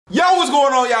Yo, what's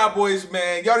going on, y'all boys,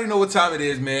 man? Y'all already know what time it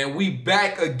is, man. We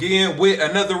back again with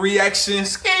another reaction.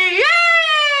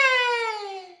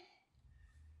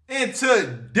 And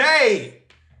today,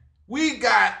 we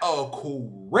got a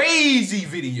crazy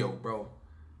video, bro.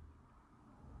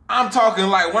 I'm talking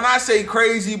like, when I say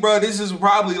crazy, bro, this is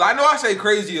probably, I know I say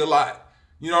crazy a lot.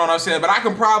 You know what I'm saying? But I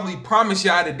can probably promise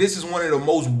y'all that this is one of the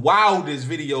most wildest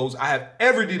videos I have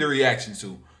ever did a reaction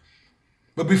to.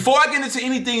 But before I get into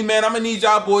anything, man, I'm gonna need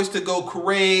y'all boys to go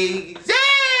crazy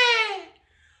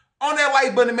on that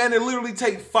like button, man. It literally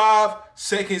take 5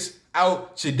 seconds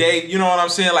out today. You know what I'm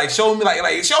saying? Like show me,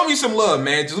 show me some love,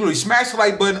 man. Just literally smash the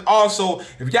like button. Also,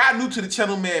 if y'all new to the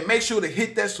channel, man, make sure to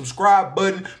hit that subscribe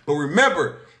button. But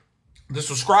remember, the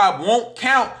subscribe won't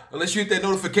count unless you hit that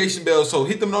notification bell. So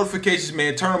hit them notifications,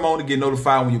 man. Turn them on to get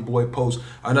notified when your boy posts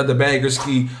another banger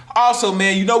ski. Also,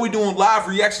 man, you know we doing live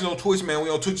reactions on Twitch, man. We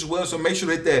on Twitch as well. So make sure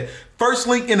to hit that first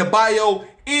link in the bio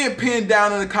and pin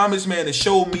down in the comments, man, and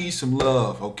show me some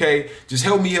love, okay? Just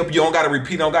help me help you. I don't got to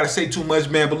repeat. I don't got to say too much,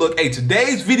 man. But look, hey,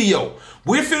 today's video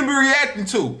we're finna be reacting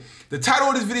to. The title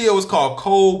of this video is called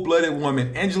Cold-Blooded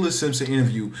Woman, Angela Simpson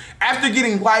Interview After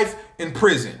Getting Life in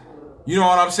Prison. You know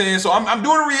what I'm saying? So I'm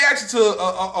doing a reaction to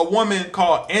a woman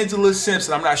called Angela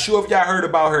Simpson. I'm not sure if y'all heard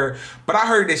about her, but I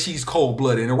heard that she's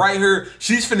cold-blooded. And right here,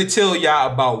 she's finna tell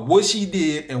y'all about what she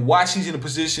did and why she's in a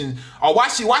position, or why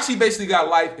she basically got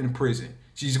life in prison.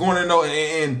 She's going to know,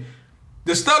 and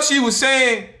the stuff she was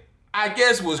saying, I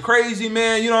guess, was crazy,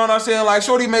 man. You know what I'm saying? Like,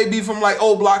 shorty may be from like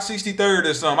old block 63rd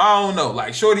or something. I don't know.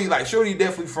 Like shorty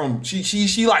definitely from,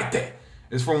 she like that.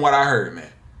 It's from what I heard, man.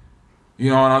 You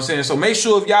know what I'm saying? So make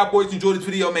sure if y'all boys enjoyed this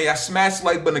video, man, y'all smash the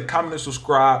like button, comment, and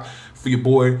subscribe for your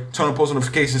boy. Turn on post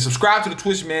notifications. Subscribe to the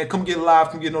Twitch, man. Come get live.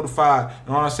 Come get notified.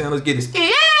 You know what I'm saying? Let's get this. Yeah! And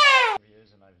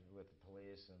I was with the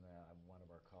police, and one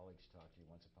of our colleagues talked to you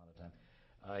once upon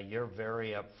a time. You're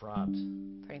very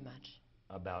upfront. Pretty much.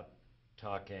 About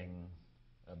talking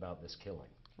about this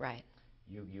killing. Right.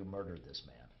 You murdered this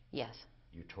man. Yes.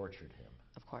 You tortured him.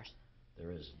 Of course. There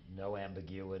is no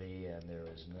ambiguity, and there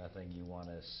is nothing you want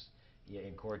to...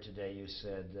 In court today, you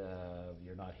said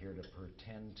you're not here to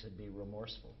pretend to be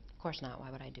remorseful. Of course not.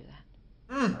 Why would I do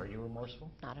that? Are you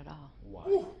remorseful? Not at all. Why?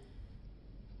 Ooh.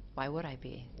 Why would I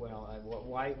be? Well,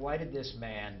 why did this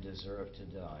man deserve to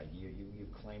die? You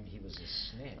claimed he was a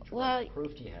snitch. Well, what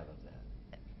proof do you have of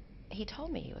that? He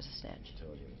told me he was a snitch. He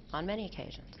told you. On many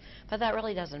occasions. But that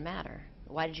really doesn't matter.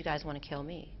 Why did you guys want to kill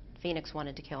me? Phoenix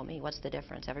wanted to kill me. What's the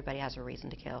difference? Everybody has a reason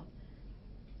to kill.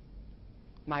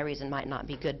 My reason might not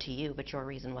be good to you, but your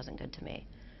reason wasn't good to me.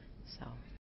 So.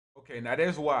 Okay, now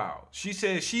that's wild. She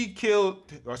said she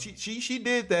killed, or she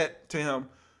did that to him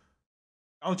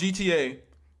on GTA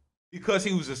because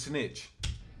he was a snitch.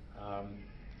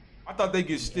 I thought they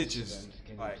get stitches.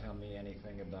 Can you tell me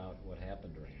anything about what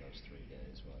happened during those 3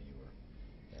 days while you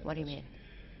were? What do you mean?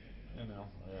 You know,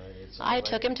 I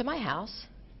took him to my house.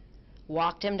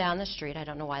 Walked him down the street. I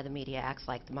don't know why the media acts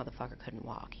like the motherfucker couldn't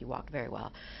walk. He walked very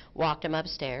well. Walked him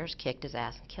upstairs, kicked his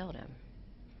ass, and killed him.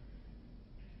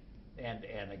 And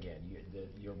again,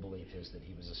 your belief is that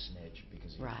he was a snitch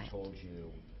because he Right. told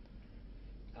you.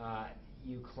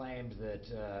 You claimed that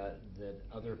that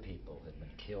other people had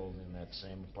been killed in that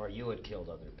same part. You had killed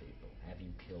other people. Have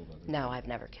you killed other people? No, I've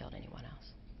never killed anyone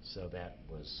else. So that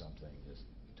was something, just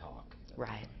talk.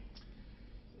 Right.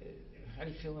 How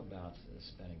do you feel about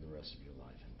spending the rest of your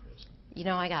life in prison? You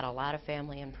know, I got a lot of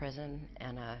family in prison,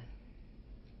 and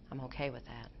I'm okay with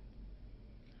that.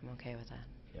 I'm okay with that.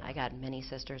 Yeah. I got many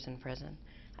sisters in prison.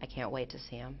 I can't wait to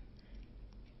see them.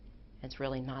 It's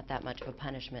really not that much of a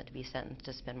punishment to be sentenced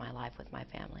to spend my life with my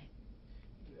family.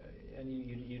 And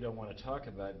you don't want to talk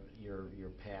about your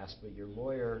past, but your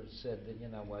lawyer said that, you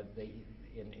know what,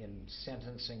 in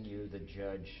sentencing you, the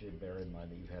judge should bear in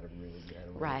mind that you had a really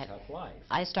Right. tough life.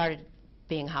 I started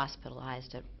being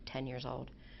hospitalized at 10 years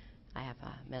old. I have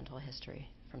a mental history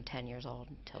from 10 years old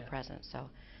until present, so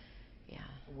yeah.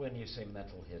 When you say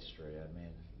mental history, I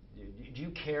mean, do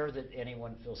you care that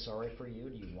anyone feels sorry for you?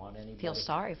 Do you want anybody? Feel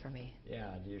sorry for me?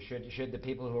 Yeah. Should the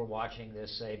people who are watching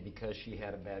this say because she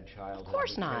had a bad childhood, Of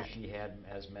course not. because she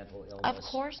has mental illness? Of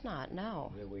course not,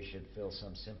 no. That we should feel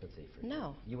some sympathy for you?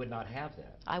 No. You would not have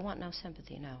that? I want no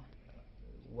sympathy, no.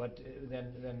 What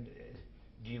then?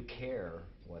 Do you care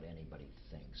what anybody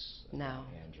thinks No. about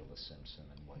Angela Simpson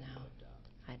and what you No. have done?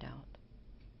 I don't.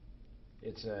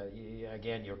 It's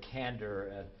again, your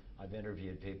candor. I've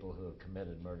interviewed people who have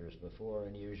committed murders before,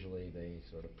 and usually they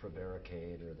sort of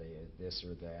prevaricate or they this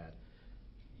or that.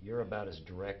 You're about as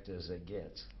direct as it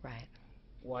gets. Right.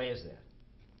 Why is that?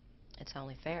 It's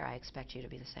only fair. I expect you to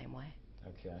be the same way.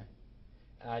 Okay.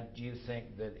 Do you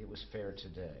think that it was fair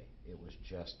today? it was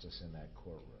justice in that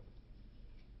courtroom?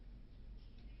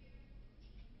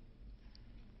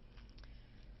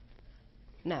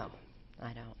 No,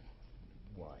 I don't.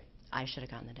 Why? I should have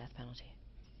gotten the death penalty.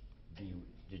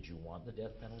 Did you want the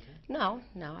death penalty? No,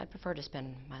 I prefer to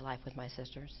spend my life with my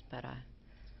sisters, but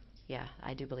yeah,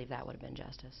 I do believe that would have been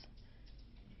justice.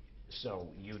 So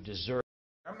you deserve.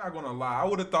 I'm not gonna lie. I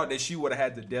would have thought that she would have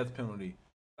had the death penalty,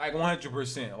 like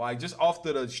 100%. Like just off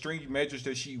the string measures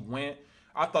that she went,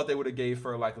 I thought they would have gave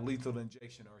her like a lethal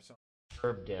injection or something.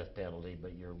 Deserved death penalty,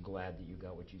 but you're glad that you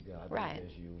got what you got. Right.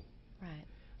 Because you. Right.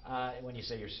 When you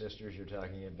say your sisters, you're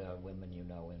talking about women you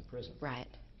know in prison. Right.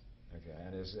 Okay.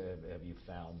 And have you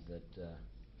found that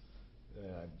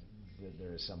that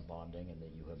there is some bonding, and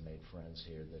that you have made friends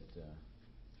here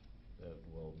that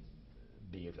will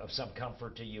be of some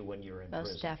comfort to you when you're in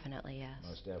prison? Most definitely, yes.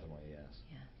 Most definitely, yes.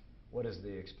 Yeah. What has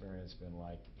the experience been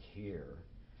like here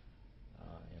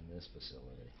in this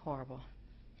facility? Horrible.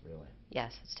 Really?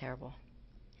 Yes, it's terrible.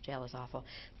 Jail is awful.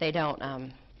 They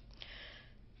don't,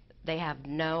 they have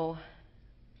no,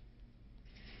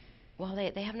 well,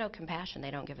 they have no compassion. They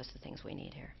don't give us the things we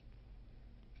need here.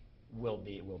 Will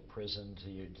prison to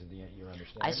your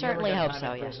understanding? I certainly hope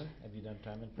so, yes. Have you done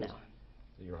time in prison? No.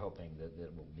 So you're hoping that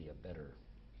it will be a better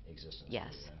existence?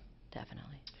 Yes, for you,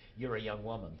 definitely. You're a young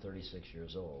woman, 36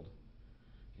 years old.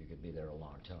 You could be there a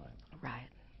long time. Right.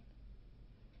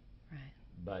 Right.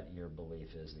 But your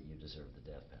belief is that you deserve the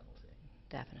death penalty.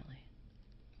 Definitely.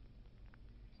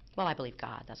 Well, I believe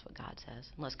God. That's what God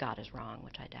says. Unless God is wrong,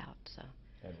 which I doubt, so.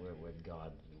 And would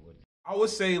God... I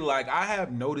would say, like, I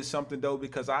have noticed something, though,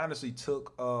 because I honestly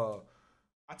took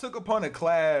upon a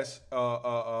class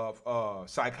of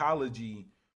psychology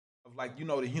of, like, you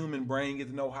know, the human brain, get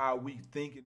to know how we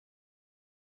think. And,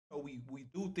 you know, we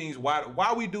do things,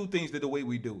 why we do things the way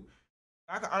we do.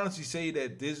 I can honestly say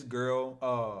that this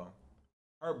girl,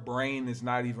 her brain is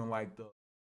not even like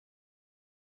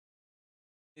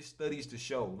it studies to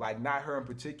show, like, not her in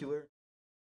particular,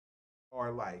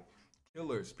 are like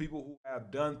killers, people who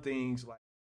have done things like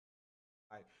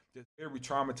just very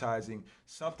traumatizing.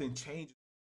 Something changes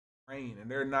their brain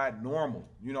and they're not normal.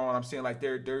 You know what I'm saying? Like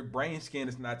their brain scan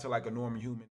is not to like a normal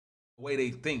human. The way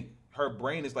they think, her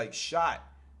brain is like shot.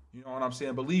 You know what I'm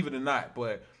saying? Believe it or not,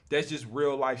 but that's just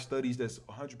real life studies that's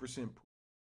 100% proof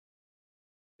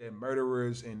that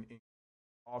murderers and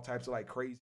all types of like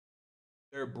crazy,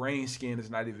 their brain scan is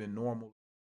not even normal.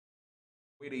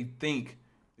 The way they think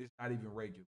is not even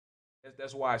regular.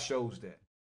 That's why it shows that.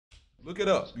 Look it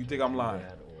up. You think I'm lying?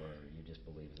 Or you just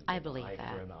believe that? I believe that.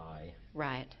 Eye for an eye.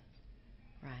 Right.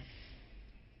 Right.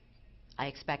 I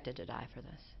expected to die for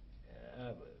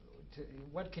this.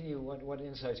 What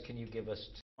insights can you give us?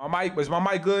 Is my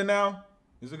mic good now?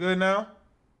 Is it good now?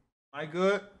 Am I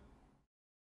good?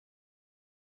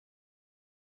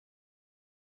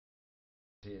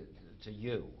 To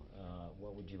you,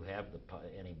 what would you have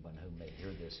anyone who may hear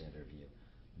this interview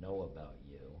know about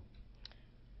you?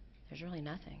 There's really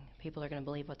nothing. People are going to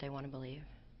believe what they want to believe.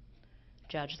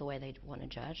 Judge the way they want to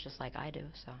judge, just like I do,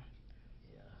 so.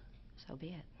 Yeah. So be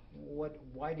it.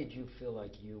 Why did you feel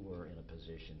like you were in a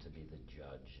position to be the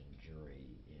judge and jury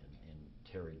in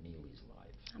Terry Neely's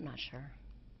life? I'm not sure.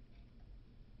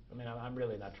 I mean, I'm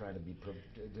really not trying to be to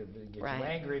get Right. you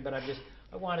angry, but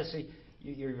I want to see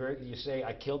you say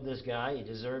I killed this guy, he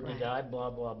deserved to Right. die, blah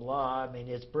blah blah. I mean,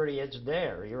 it's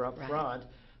there. You're up Right. front.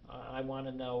 I want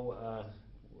to know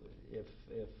if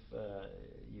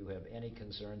you have any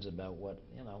concerns about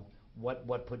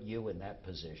what put you in that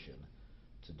position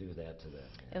to do that to them.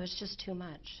 It was just too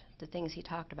much. The things he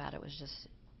talked about, it was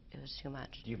too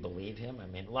much. Do you believe him? I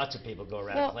mean, lots of people go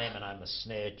around claiming I'm a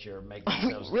snitch or make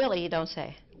themselves... Really? You don't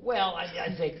say. Well,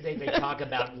 I think they talk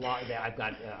about law.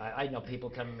 I know people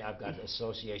coming. I've got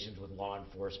associations with law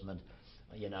enforcement.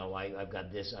 You know, I've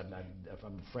got this. I'm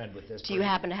a friend with this. Do you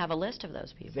happen to have a list of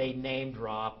those people? They name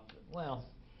drop. Well,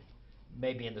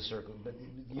 maybe in the circle, but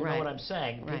you Right. know what I'm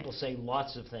saying. Right. People say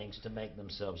lots of things to make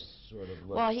themselves sort of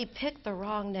look. Well, he picked the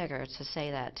wrong nigger to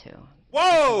say that to.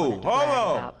 Whoa, hold To brag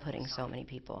on. About putting so many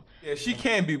people. Yeah, she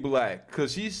can't be black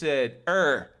because she said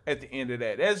at the end of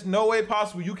that. There's no way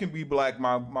possible you can be black,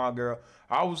 my girl.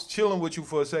 I was chilling with you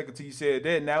for a second till you said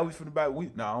that. Now we finna back. I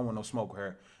don't want no smoke with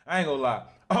her. I ain't gonna lie.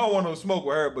 I don't want no smoke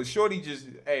with her, but Shorty just,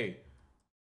 hey,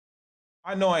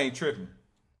 I know I ain't tripping.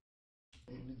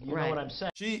 You know what I'm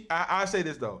saying? I say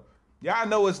this though. Y'all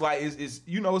know it's like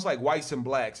it's like whites and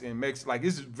blacks and like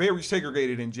it's very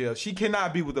segregated in jail. She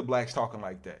cannot be with the blacks talking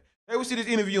like that. They would see this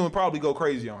interview and probably go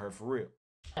crazy on her for real.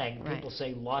 People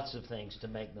say lots of things to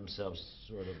make themselves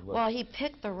sort of look. Well, he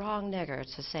picked the wrong nigger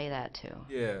to say that to.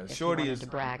 Yeah, if Shorty he is wanted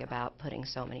to brag about putting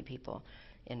so many people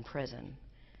in prison.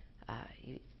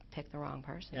 You picked the wrong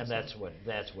person. And so. that's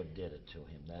what did it to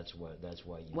him. That's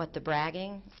why you. What, the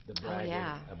bragging? The bragging Oh,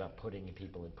 yeah. about putting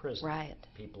people in prison. Right.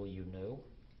 People you knew?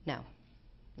 No.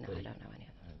 No, I don't know any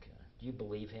of them. Okay. Do you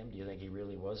believe him? Do you think he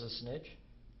really was a snitch?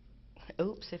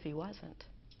 Oops, if he wasn't.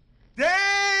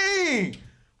 Dang!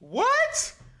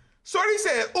 What? Shorty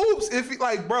said, oops, if he,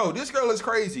 like, bro, this girl is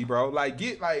crazy, bro. Like,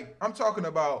 I'm talking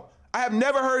about, I have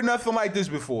never heard nothing like this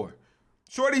before.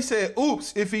 Shorty said,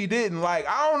 oops, if he didn't. Like,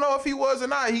 I don't know if he was or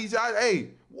not.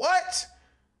 Hey, what?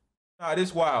 Nah,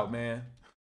 this wild, man.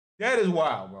 That is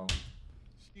wild, bro.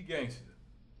 She gangster.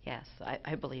 Yes,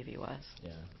 I believe he was.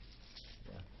 Yeah.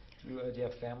 Do you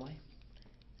have family?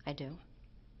 I do.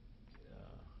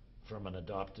 From an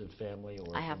adopted family,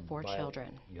 or I have 4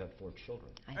 children. You have 4 children.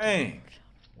 I Dang. do have 4 children.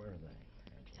 Where are they?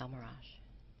 El Mirage.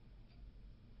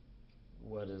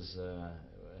 What is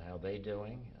how they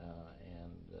doing,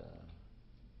 and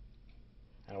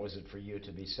how is it for you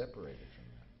to be separated from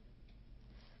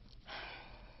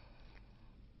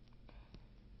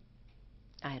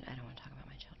them? I don't want to talk about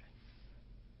my children.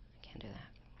 I can't do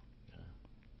that.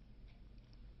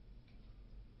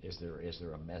 Yeah. Is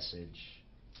there a message?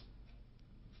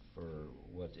 For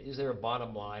what is there a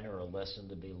bottom line or a lesson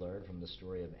to be learned from the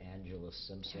story of Angela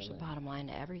Simpson? There's a bottom line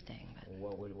to everything.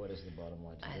 But what is the bottom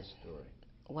line to this story?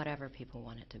 Whatever people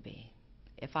want it to be.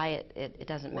 If it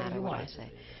doesn't matter what I say.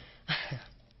 I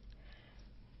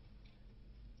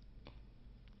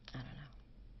don't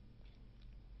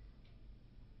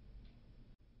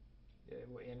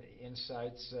know.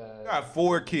 Insights. Got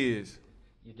 4 kids.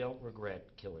 You don't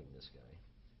regret killing this guy.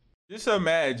 Just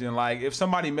imagine, like, if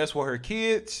somebody messed with her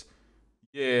kids,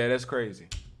 yeah, that's crazy.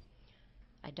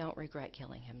 I don't regret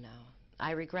killing him, no.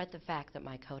 I regret the fact that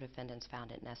my co-defendants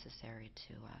found it necessary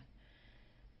to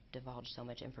divulge so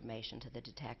much information to the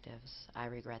detectives. I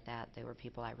regret that. They were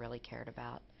people I really cared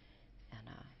about. And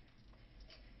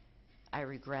I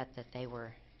regret that they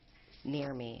were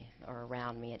near me or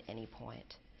around me at any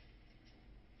point.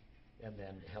 And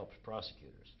then helped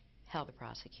prosecutors. Helped the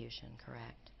prosecution,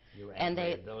 correct. You were and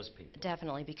angry at those people.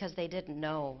 Definitely, because they didn't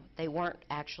know, they weren't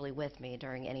actually with me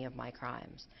during any of my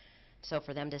crimes. So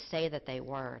for them to say that they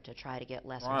were, to try to get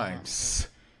lesser sentences,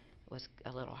 was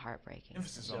a little heartbreaking.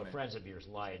 So friends of yours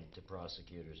lied to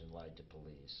prosecutors and lied to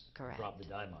police. Correct. Dropped the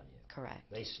dime on you. Correct.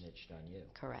 They snitched on you.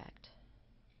 Correct.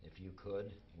 If you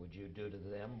could, would you do to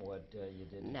them what you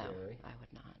did to No, Terry? I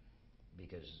would not.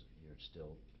 Because you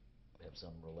still have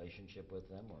some relationship with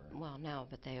them, or? Well, no,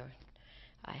 but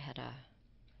I had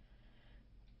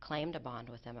claimed a bond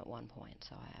with them at one point,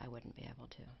 so I wouldn't be able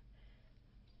to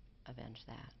avenge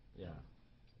that. Yeah,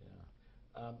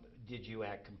 yeah. Did you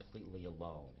act completely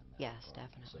alone in that? Yes, crime?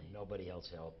 definitely. So nobody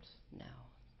else helped? No.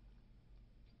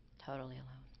 Totally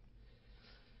alone.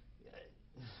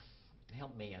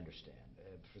 Help me understand.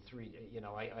 For 3,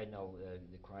 I know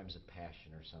the crimes of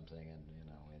passion or something, and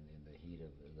in the heat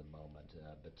of the moment.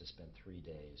 But to spend 3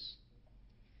 days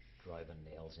driving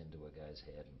nails into a guy's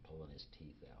head and pulling his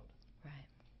teeth out. Right.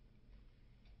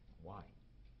 Why?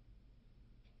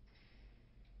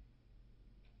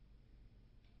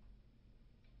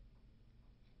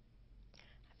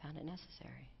 I found it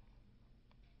necessary.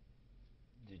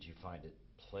 Did you find it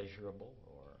pleasurable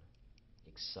or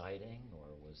exciting,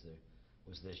 or was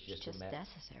this just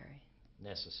necessary?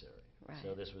 Necessary. Right.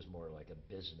 So this was more like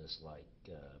a business-like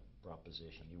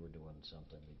proposition. You were doing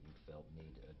something that you felt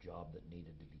a job that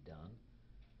needed to be done.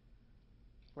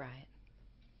 Right.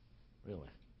 Really?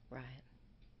 Right.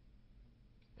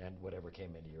 And whatever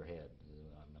came into your head,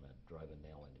 I'm going to drive a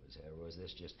nail into his head. Or was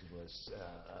this just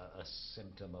a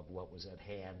symptom of what was at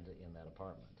hand in that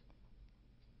apartment?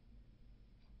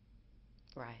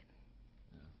 Right.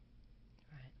 Yeah.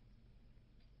 Right.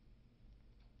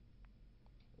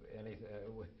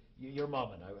 Your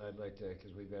moment. I'd like to,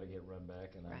 because we've got to get run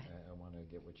back, and right. I want to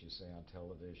get what you say on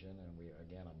television. And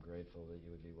I'm grateful that you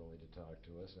would be willing to talk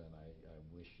to us, and I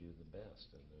wish you the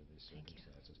best under these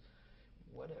circumstances.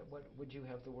 What would you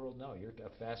have the world know?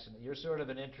 You're sort of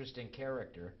an interesting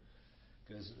character,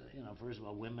 because first of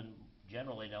all, women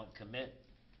generally don't commit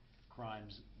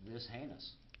crimes this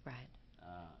heinous. Right.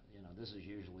 This is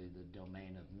usually the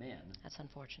domain of men. That's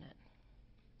unfortunate.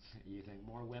 You think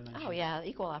more women? Oh yeah,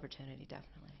 equal opportunity,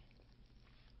 definitely.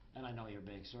 And I know you're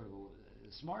being sort of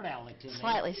a smart aleck to me.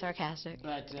 Slightly sarcastic.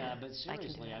 But yeah,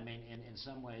 seriously, I mean, in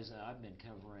some ways, I've been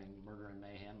covering murder and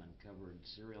mayhem and covered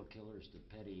serial killers to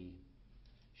petty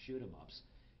shoot-'em-ups,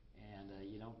 and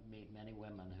you don't meet many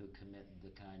women who commit the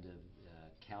kind of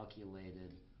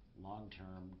calculated,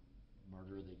 long-term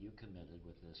murder that you committed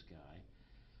with this guy.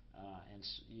 And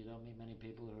you don't meet many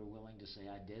people who are willing to say,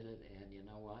 I did it, and you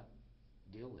know what?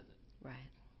 Deal with it. Right.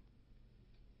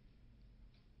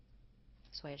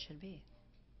 That's the way it should be,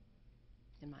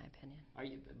 in my opinion. Are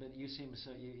you? But you seem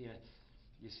so.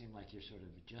 You seem like you're sort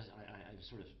of just. I'm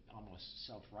sort of almost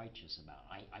self-righteous about.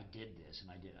 I did this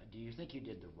and I did. Do you think you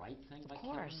did the right thing by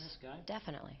killing this guy?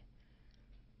 Definitely.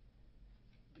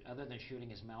 Other than shooting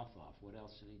his mouth off, what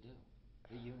else did he do?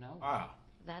 Do you know? Wow.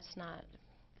 That's not.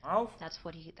 Mouth? That's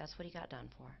what he got done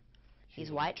for.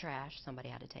 He's white trash. Somebody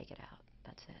had to take it out.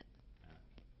 That's it.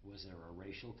 Was there a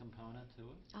racial component to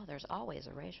it? Oh, there's always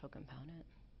a racial component.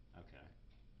 Okay.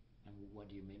 And what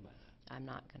do you mean by that? I'm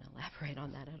not going to elaborate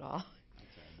on that at all.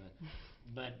 Okay,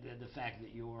 but the fact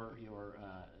that you're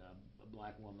a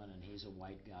black woman and he's a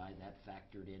white guy, that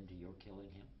factored into your killing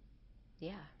him?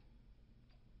 Yeah.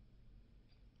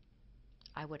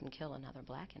 I wouldn't kill another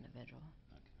black individual.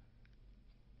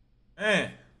 Okay.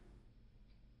 Man.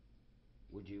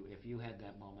 Would you, if you had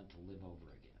that moment to live over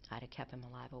again? I'd have kept him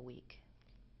alive a week.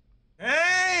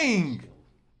 Dang! Still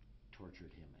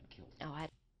tortured him and killed him? Oh, I'd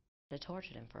have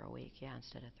tortured him for a week, yeah,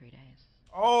 instead of 3 days.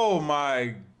 Oh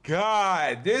my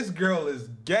God, this girl is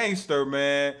gangster,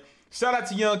 man. Shout out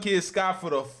to 𝐒𝐤𝐤𝐫𝐢𝐻𝐿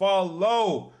for the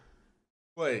follow.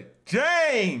 But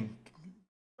dang,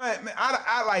 man,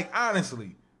 I like,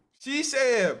 honestly, she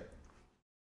said,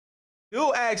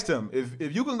 Bill asked him,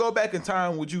 if you can go back in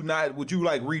time, would you like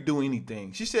redo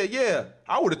anything? She said, yeah,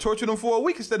 I would have tortured him for a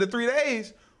week instead of 3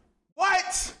 days.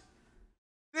 What?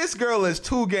 This girl is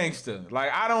too gangster. Like,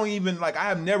 I don't even, like, I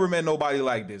have never met nobody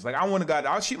like this. Like, I want to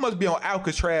go, she must be on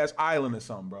𝐿𝐶𝐤𝐵𝐿 Island or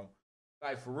something, bro.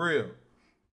 Like, for real.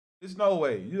 There's no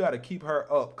way. You got to keep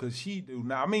her up, because she do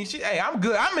not. I mean, hey, I'm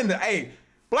good. I'm in the, hey,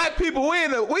 black people, we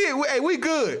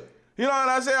good. You know what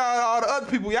I'm saying? All the other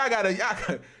people, y'all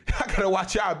gotta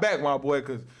watch y'all back, my boy,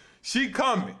 because she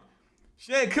coming.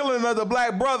 She ain't killing another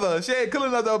black brother. She ain't killing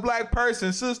another black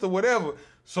person, sister, whatever.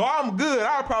 So I'm good.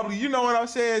 I'll probably, you know what I'm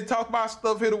saying, talk about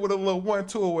stuff, hit her with a little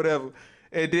 1-2 or whatever,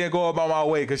 and then go about my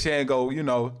way, because she ain't go, you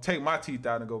know, take my teeth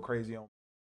out and go crazy on me.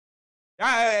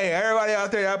 Hey, everybody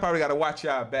out there, y'all probably got to watch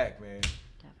y'all back, man.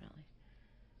 Definitely.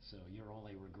 So your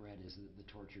only regret is that the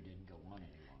torture didn't go on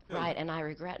any longer. Right, and I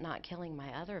regret not killing my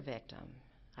other victim.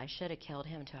 I should have killed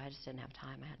him, too. I just didn't have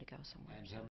time. I had to go somewhere. And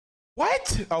So.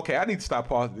 What? Okay, I need to stop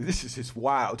pausing. This is just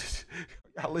wild.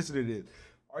 Y'all listen to this.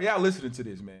 Are y'all listening to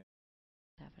this, man?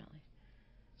 Definitely.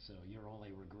 So your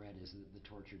only regret is that the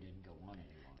torture didn't go on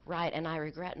any longer. Right, and I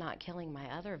regret not killing my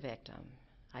other victim.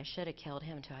 I should have killed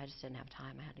him, too. I just didn't have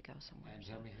time. I had to go somewhere. And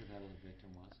So. tell me who that other victim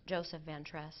was. Joseph Van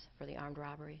Tress for the armed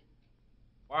robbery.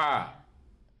 Wow.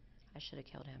 I should have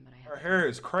killed him, but I Her had hair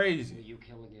is Will crazy. you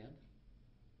kill again?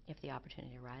 If the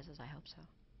opportunity arises, I hope so.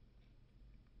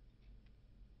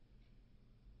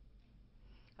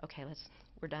 Okay,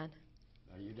 we're done?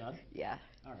 Are you done? Yeah.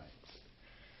 All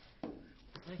right.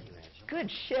 Thank you, Angela. Good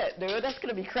shit, dude. That's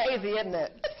gonna be crazy, isn't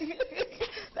it?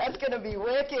 That's gonna be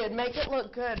wicked. Make it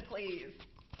look good, please.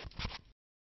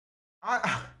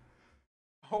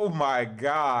 Oh my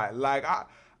God. Like,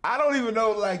 I don't even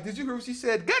know, like, did you hear what she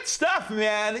said? Good stuff,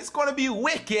 man. It's gonna be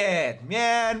wicked,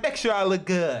 man. Make sure I look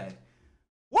good.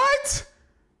 What?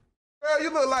 Girl,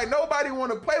 you look like nobody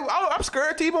want to play with. I'm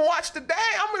scared to even watch the day.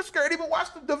 I'm scared to even watch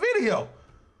the video.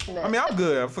 I mean, I'm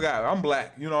good. I forgot. I'm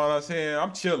black. You know what I'm saying?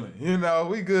 I'm chilling. You know,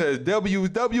 we good. W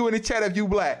in the chat if you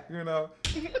black, you know.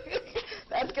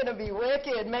 That's gonna be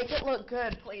wicked. Make it look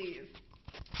good, please.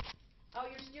 Oh,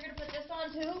 you're gonna put this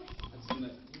on too?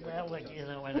 Well, you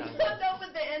know, Don't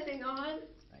put the ending on.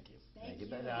 Thank you. Thank you.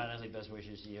 But honestly, best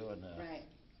wishes to you and Right.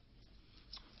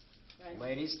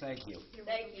 ladies. Thank you.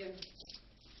 Thank you.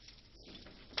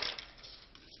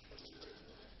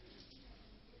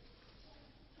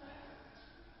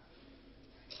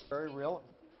 Very real.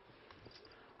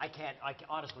 I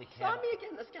honestly can't. Saw me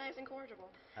again. This guy's incorrigible.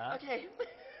 Huh? Okay.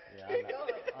 Yeah, Keep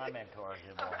going. I'm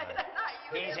incorrigible. All right, not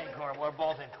you. He's incorrigible. We're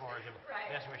both incorrigible. Right.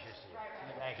 Best wishes to you. Right.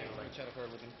 Thank you.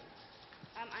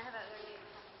 I have a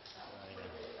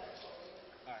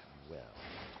Well.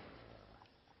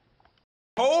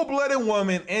 Cold-blooded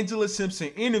woman Angela Simpson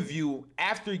interview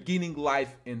after getting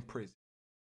life in prison.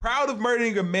 Proud of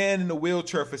murdering a man in a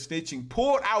wheelchair for snitching,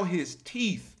 pulled out his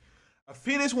teeth. A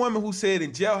Phoenix woman who said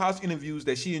in jailhouse interviews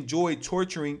that she enjoyed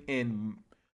torturing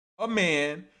a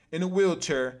man in a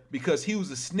wheelchair because he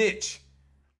was a snitch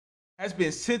has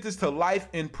been sentenced to life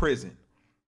in prison.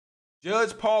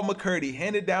 Judge Paul McCurdy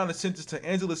handed down the sentence to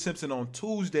Angela Simpson on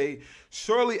Tuesday.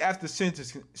 Shortly after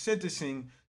sentencing,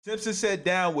 Simpson sat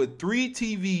down with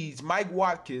 3TV's Mike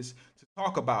Watkins to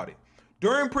talk about it.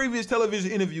 During previous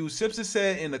television interviews, Simpson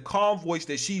said in a calm voice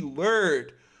that she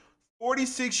lured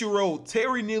 46-year-old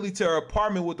Terry Neely to her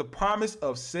apartment with the promise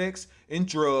of sex and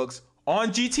drugs on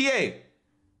GTA.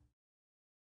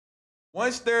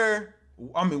 Once there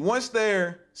once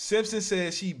there, Simpson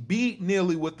says she beat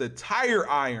Neely with a tire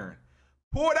iron,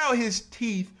 pulled out his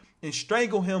teeth, and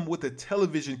strangled him with a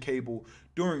television cable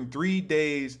during 3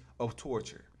 days of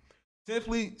torture.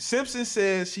 Simpson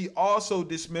says she also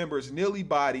dismembers Neely's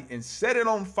body and set it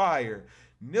on fire.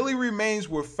 Neely's remains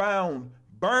were found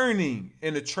burning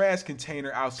in a trash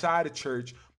container outside the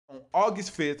church on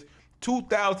August 5th,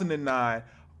 2009.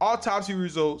 Autopsy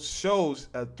results shows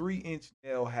a 3-inch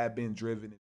nail had been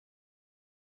driven in.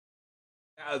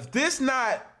 Now, if this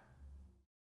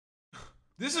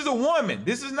is a woman.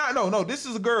 This is not, no, this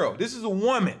is a girl. This is a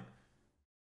woman.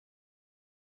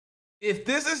 If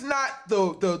this is not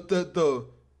the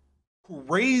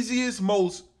craziest,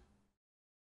 most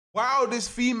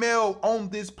wildest female on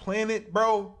this planet,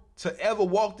 bro, to ever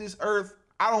walk this earth,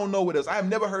 I don't know what else. I have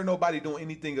never heard nobody doing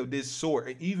anything of this sort,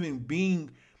 and even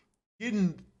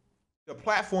getting the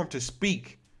platform to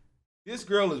speak. This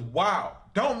girl is wild.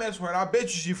 Don't mess with her. I bet you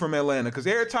she's from Atlanta, because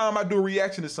every time I do a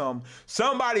reaction to something,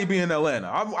 somebody be in Atlanta.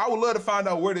 I would love to find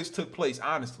out where this took place,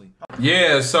 honestly.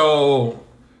 Yeah, so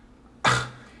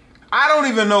I don't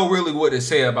even know really what to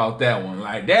say about that one.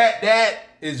 Like, that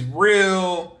is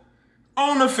real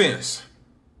on the fence.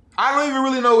 I don't even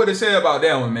really know what to say about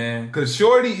that one, man. Because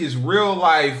Shorty is real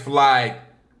life, like,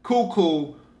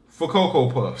 cuckoo for Cocoa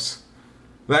Puffs.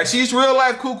 Like, she's real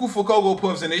life cuckoo for Cocoa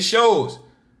Puffs, and it shows.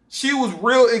 She was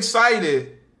real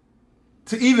excited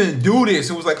to even do this.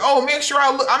 It was like, oh, make sure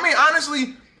I look. I mean,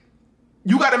 honestly,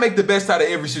 you got to make the best out of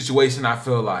every situation, I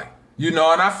feel like. You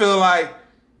know, and I feel like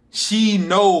she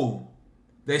know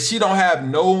that she don't have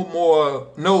no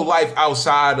life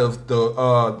outside of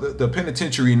the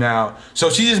penitentiary now. So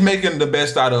she's just making the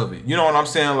best out of it. You know what I'm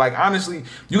saying? Like, honestly,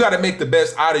 you got to make the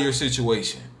best out of your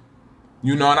situation.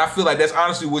 You know, and I feel like that's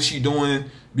honestly what she's doing,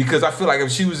 because I feel like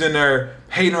if she was in there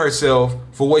hating herself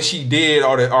for what she did,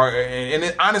 and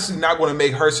it honestly not going to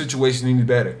make her situation any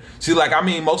better. See, like, I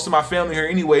mean, most of my family here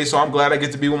anyway, so I'm glad I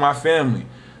get to be with my family.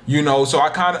 You know, so I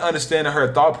kind of understand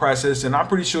her thought process, and I'm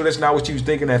pretty sure that's not what she was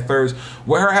thinking at first.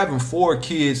 With her having 4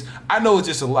 kids, I know it's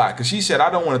just a lot, because she said,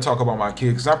 I don't want to talk about my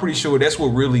kids, because I'm pretty sure that's what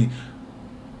really,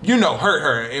 you know, hurt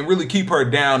her and really keep her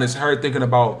down, is her thinking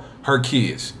about her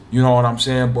kids. You know what I'm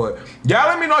saying? But y'all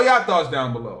let me know y'all thoughts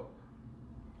down below.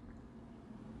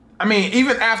 I mean,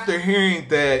 even after hearing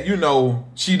that, you know,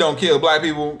 she don't kill black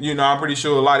people, you know, I'm pretty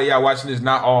sure a lot of y'all watching this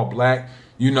not all black,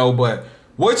 you know, but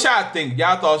what y'all think?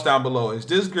 Y'all thoughts down below. Is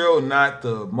this girl not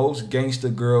the most gangster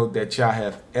girl that y'all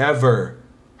have ever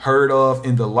heard of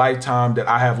in the lifetime that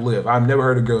I have lived? I've never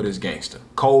heard a girl this gangster.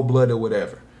 Cold-blooded,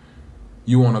 whatever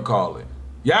you want to call it.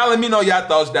 Y'all let me know y'all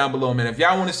thoughts down below, man. If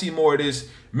y'all want to see more of this,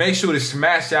 make sure to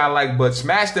smash that like button.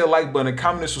 Smash that like button,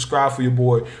 comment and subscribe for your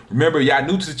boy. Remember, y'all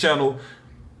new to the channel,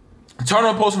 turn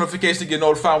on post notifications to get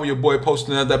notified when your boy posts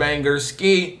another banger.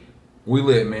 Ski, we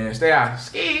lit, man. Stay out.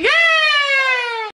 Ski.